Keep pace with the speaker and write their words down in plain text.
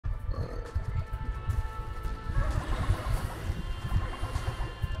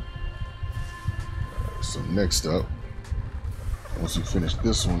So next up, once we finish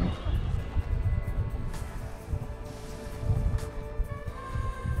this one,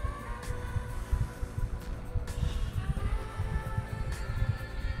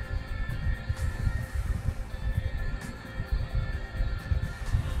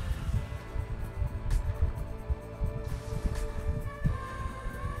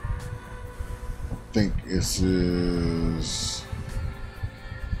 I think this is.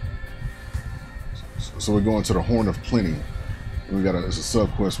 So we're going to the Horn of Plenty. We got it's a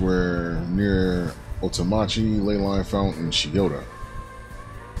sub quest where near Otamachi, Leyline Fountain, and Chiyoda.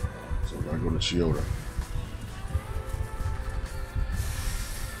 So we gotta go to Chiyoda.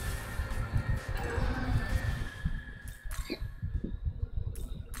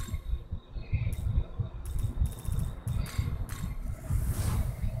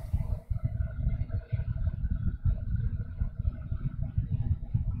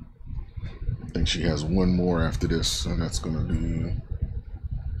 I think she has one more after this, and that's gonna be,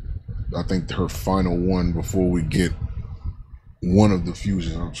 I think, her final one before we get one of the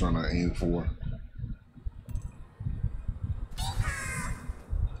fusions I'm trying to aim for.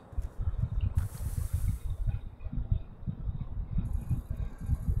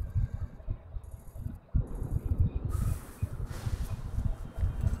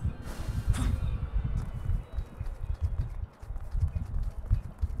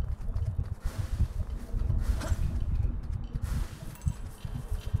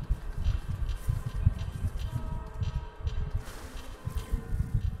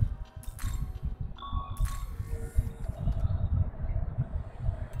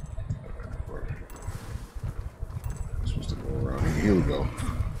 Supposed to go around here. Here we go.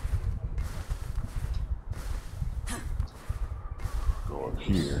 Go up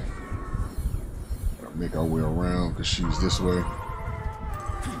here. Gotta make our way around because she's this way.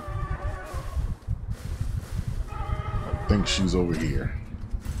 I think she's over here.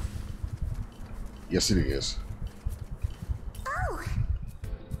 Yes, it is. Oh.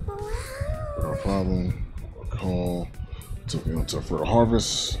 Wow. No problem. Call for the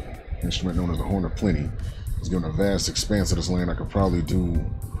harvest. Instrument known as the Horn of Plenty. It's given a vast expanse of this land. I could probably do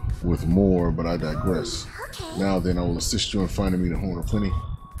with more, but I digress. Okay. Now then, I will assist you in finding me the Horn of Plenty.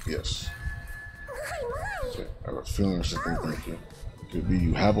 Yes. My. Okay. I have a feeling I should think. Thank you. Could be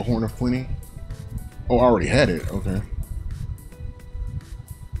you have a Horn of Plenty. Oh, I already had it. Okay.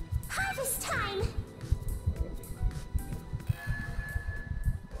 Harvest time.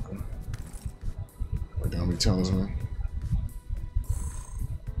 Write down me talisman.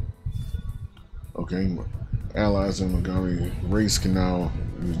 Okay. Allies in Megami race can now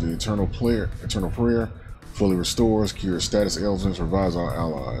use the Eternal Prayer, fully restores, cures status ailments, revives all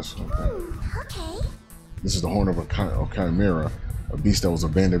allies. Okay. Okay. This is the Horn of a Chimera, a beast that was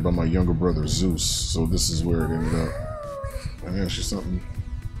abandoned by my younger brother Zeus. So this is where it ended up. Let me ask you something.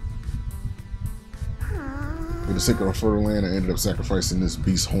 For the sake of a fertile land, I ended up sacrificing this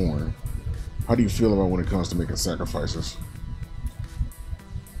beast's horn. How do you feel about when it comes to making sacrifices?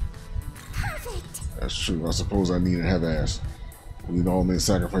 That's true. I suppose I need to have asked. We've all made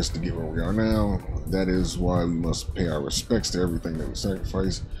sacrifices to get where we are now. That is why we must pay our respects to everything that we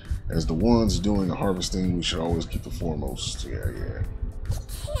sacrifice. As the ones doing the harvesting, we should always keep the foremost. Yeah.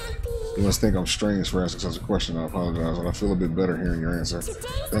 You must think I'm strange for asking such a question. I apologize, but I feel a bit better hearing your answer.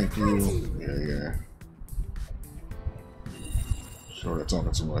 Thank you. Yeah. Sure, they're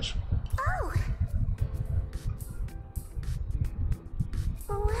talking too much.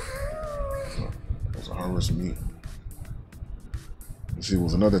 Oh. There's a harvest meat. You see, it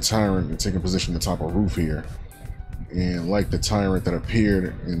was another tyrant taking position atop a roof here. And like the tyrant that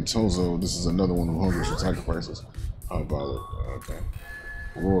appeared in Tozo, this is another one who hungers for sacrifices. How about it? Okay.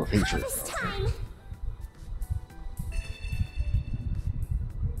 Roar of hatred. Okay.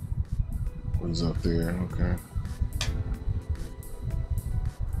 What's up there? Okay.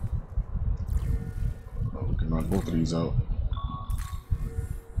 Oh, we can knock both of these out.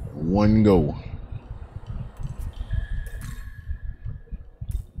 One go.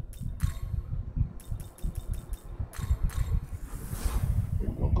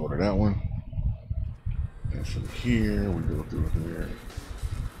 We'll go to that one. And from here, we go through here.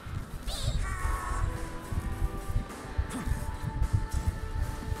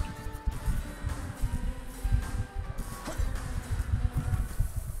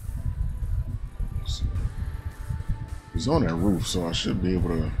 He's on that roof, so I should be able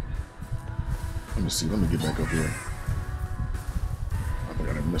to. Let me see. Let me get back up here. I think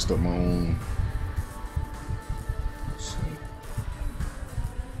I done messed up my own. Let's see.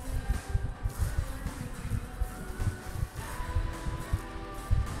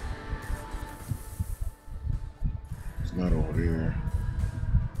 Over there.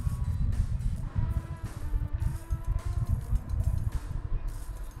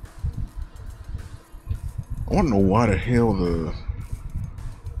 I want to know why the hell the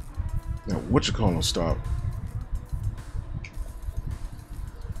what you call them stop.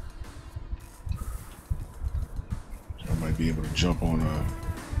 I might be able to jump on a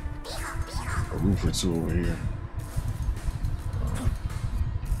roof or two over here.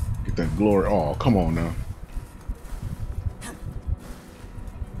 Get that glory. Oh, come on now.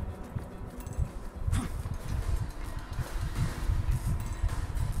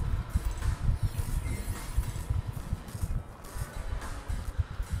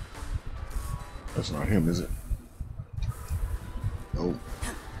 That's not him, is it? Nope.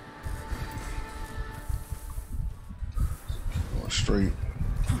 Going straight.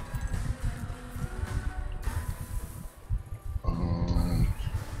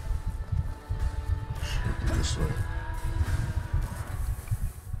 Should do this way.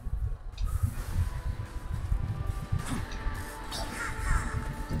 I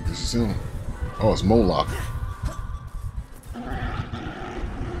think this is him. Oh, it's Moloch.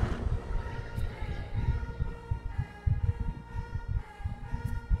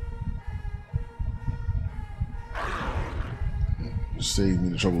 Saved me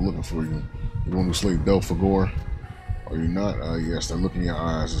the trouble looking for you. You want to slay Belphegor? Are you not? Yes, I look in your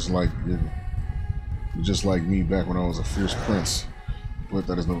eyes. It's like you're just like me back when I was a fierce prince. But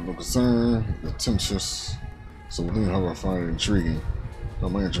that is no concern. Contentious. So within how I find it intriguing.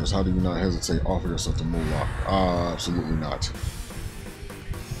 Not my interest. How do you not hesitate? Offer yourself to Moloch? Absolutely not.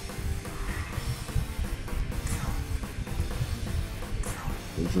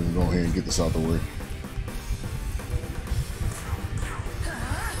 If we can go ahead and get this out the way.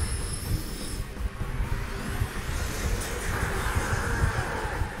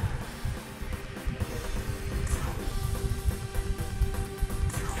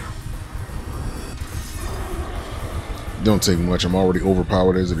 Don't take much. I'm already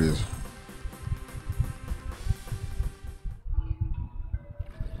overpowered as it is.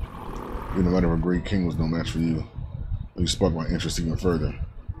 Being the light of a great king was no match for you. You sparked my interest even further.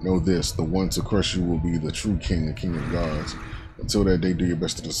 Know this, the one to crush you will be the true king, the king of gods. Until that day, do your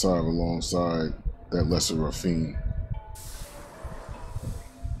best to decide alongside that lesser of fiend.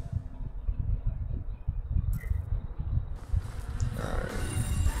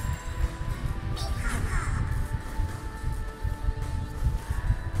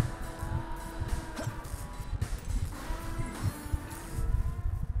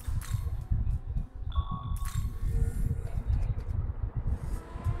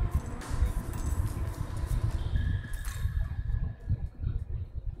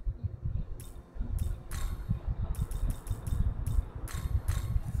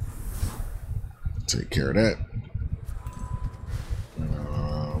 Take care of that.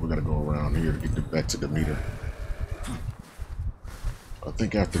 We gotta go around here to get back to Demeter. I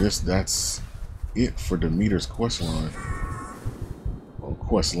think after this, that's it for Demeter's quest line. Or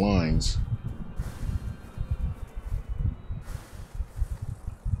quest lines.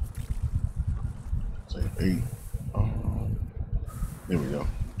 Say 8. There we go.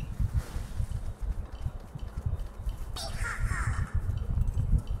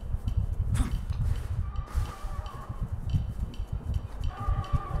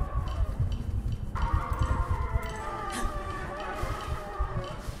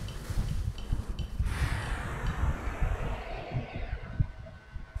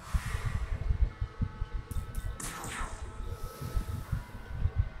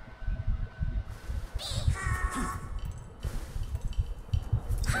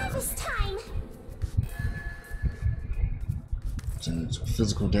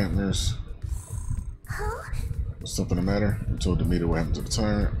 Physical dampeners. Huh? Was something the matter? You told Demeter what happened to the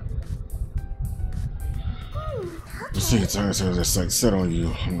tyrant. Okay. You see the tyrant has that sight set on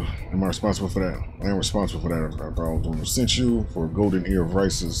you. Am I responsible for that? I am responsible for that. I thought I was the one who sent you for a golden ear of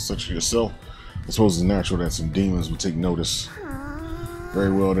rices such as yourself. I suppose it's natural that some demons would take notice.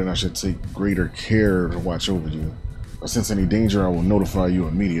 Very well, then I should take greater care to watch over you. If I sense any danger, I will notify you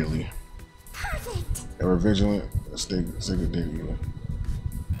immediately. Perfect. Ever vigilant. Stay good day.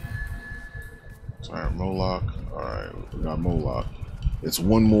 Alright, Moloch. Alright, we got Moloch. It's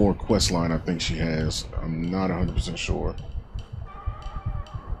one more quest line I think she has. I'm not 100% sure.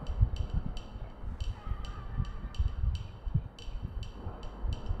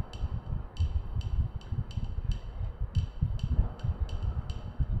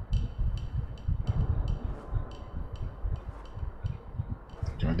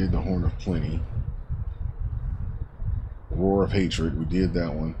 I did the Horn of Plenty. Roar of Hatred, we did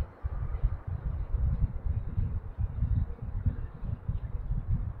that one.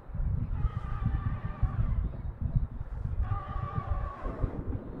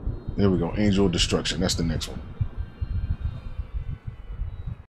 There we go. Angel of Destruction. That's the next one.